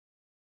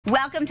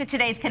Welcome to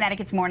today's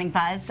Connecticut's Morning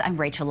Buzz. I'm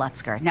Rachel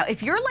Lutzker. Now,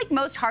 if you're like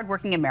most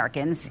hardworking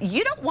Americans,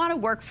 you don't want to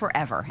work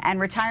forever,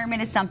 and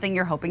retirement is something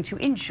you're hoping to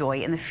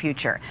enjoy in the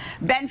future.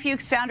 Ben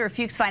Fuchs, founder of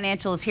Fuchs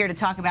Financial, is here to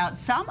talk about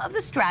some of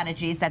the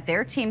strategies that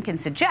their team can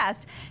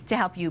suggest to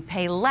help you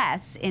pay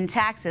less in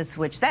taxes,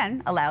 which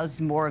then allows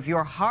more of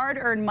your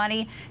hard-earned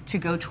money to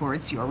go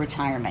towards your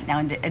retirement. Now,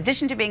 in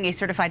addition to being a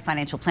certified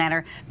financial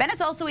planner, Ben is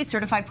also a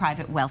certified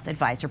private wealth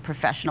advisor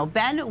professional.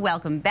 Ben,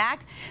 welcome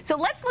back. So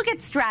let's look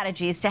at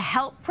strategies to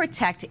help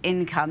protect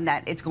income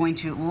that it's going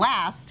to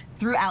last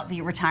throughout the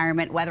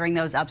retirement, weathering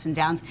those ups and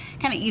downs.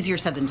 Kind of easier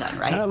said than done,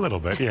 right? A little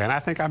bit, yeah. And I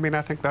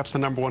think that's the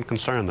number one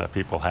concern that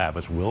people have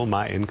is, will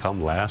my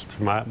income last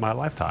through my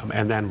lifetime?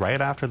 And then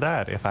right after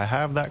that, if I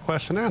have that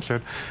question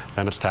answered,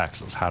 then it's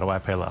taxes. How do I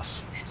pay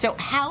less? So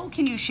how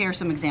can you share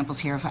some examples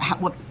here of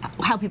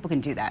how people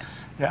can do that?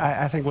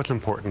 Yeah, I think what's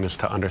important is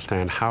to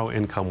understand how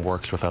income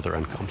works with other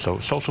income. So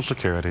Social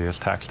Security is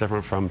taxed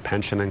different from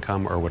pension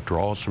income or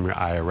withdrawals from your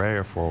IRA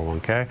or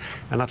 401k,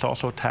 and that's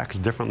also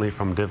taxed differently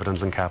from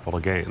dividends and capital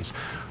gains.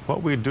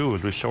 What we do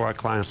is we show our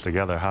clients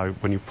together how,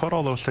 when you put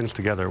all those things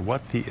together,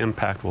 what the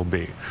impact will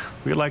be.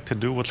 We like to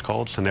do what's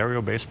called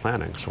scenario-based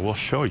planning. So we'll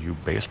show you,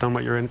 based on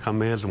what your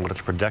income is and what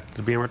it's projected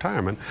to be in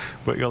retirement,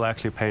 what you'll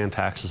actually pay in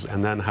taxes,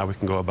 and then how we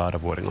can go about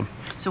avoiding them.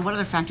 So what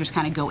other factors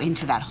kind of go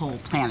into that whole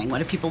planning? What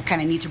do people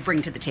kind of need to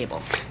bring to the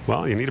table?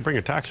 Well, you need to bring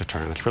your tax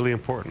return. It's really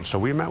important. So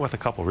we met with a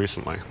couple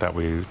recently that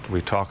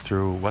we talked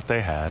through what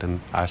they had, and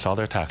I saw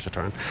their tax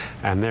return,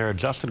 and their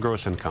adjusted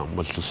gross income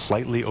was just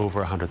slightly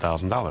over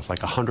 $100,000, like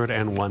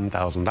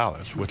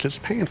 $101,000, which is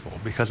painful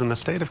because in the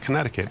state of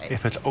Connecticut,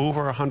 if it's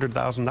over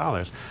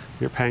 $100,000,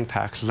 you're paying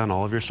taxes on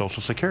all of your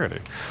Social Security.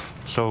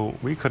 So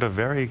we could have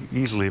very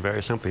easily,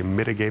 very simply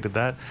mitigated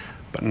that.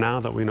 But now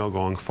that we know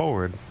going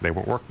forward, they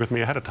won't work with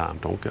me ahead of time,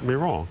 don't get me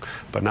wrong.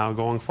 But now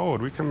going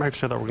forward, we can make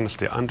sure that we're going to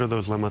stay under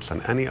those limits,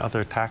 and any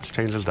other tax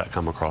changes that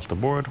come across the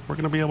board, we're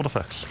going to be able to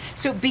fix.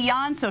 So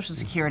beyond Social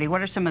Security,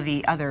 what are some of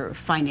the other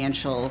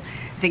financial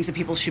things that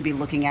people should be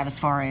looking at as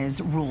far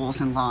as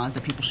rules and laws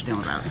that people should know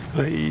about?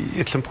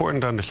 It's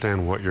important to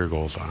understand what your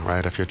goals are,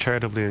 right? If you're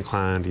charitably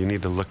inclined, you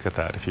need to look at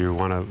that. If you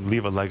want to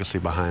leave a legacy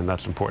behind,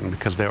 that's important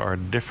because there are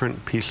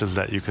different pieces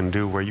that you can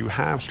do where you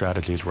have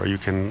strategies where you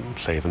can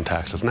save in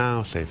taxes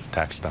now, save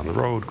taxes down the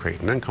road,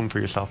 create an income for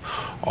yourself,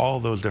 all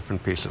those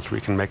different pieces.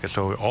 We can make it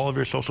so all of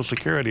your Social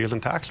Security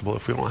isn't taxable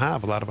if we don't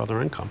have a lot of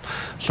other income.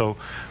 So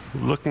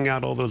looking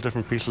at all those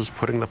different pieces,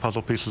 putting the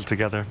puzzle pieces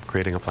together,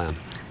 creating a plan.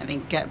 I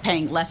think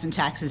paying less in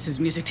taxes is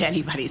music to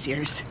anybody's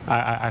ears.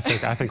 I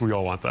think we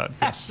all want that.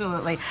 Yes.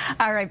 Absolutely.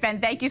 All right, Ben,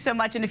 thank you so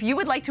much. And if you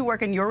would like to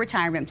work on your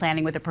retirement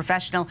planning with a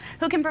professional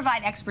who can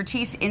provide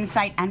expertise,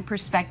 insight, and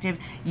perspective,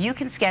 you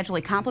can schedule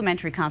a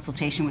complimentary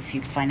consultation with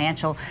Fuchs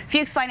Financial.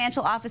 Fuchs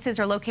Financial offices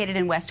are located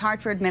in West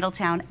Hartford,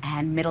 Middletown,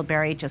 and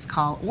Middlebury. Just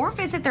call or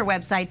visit their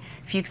website,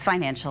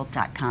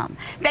 fuchsfinancial.com.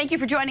 Thank you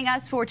for joining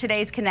us for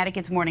today's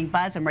Connecticut's Morning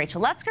Buzz. I'm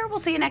Rachel Lutzker. We'll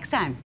see you next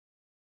time.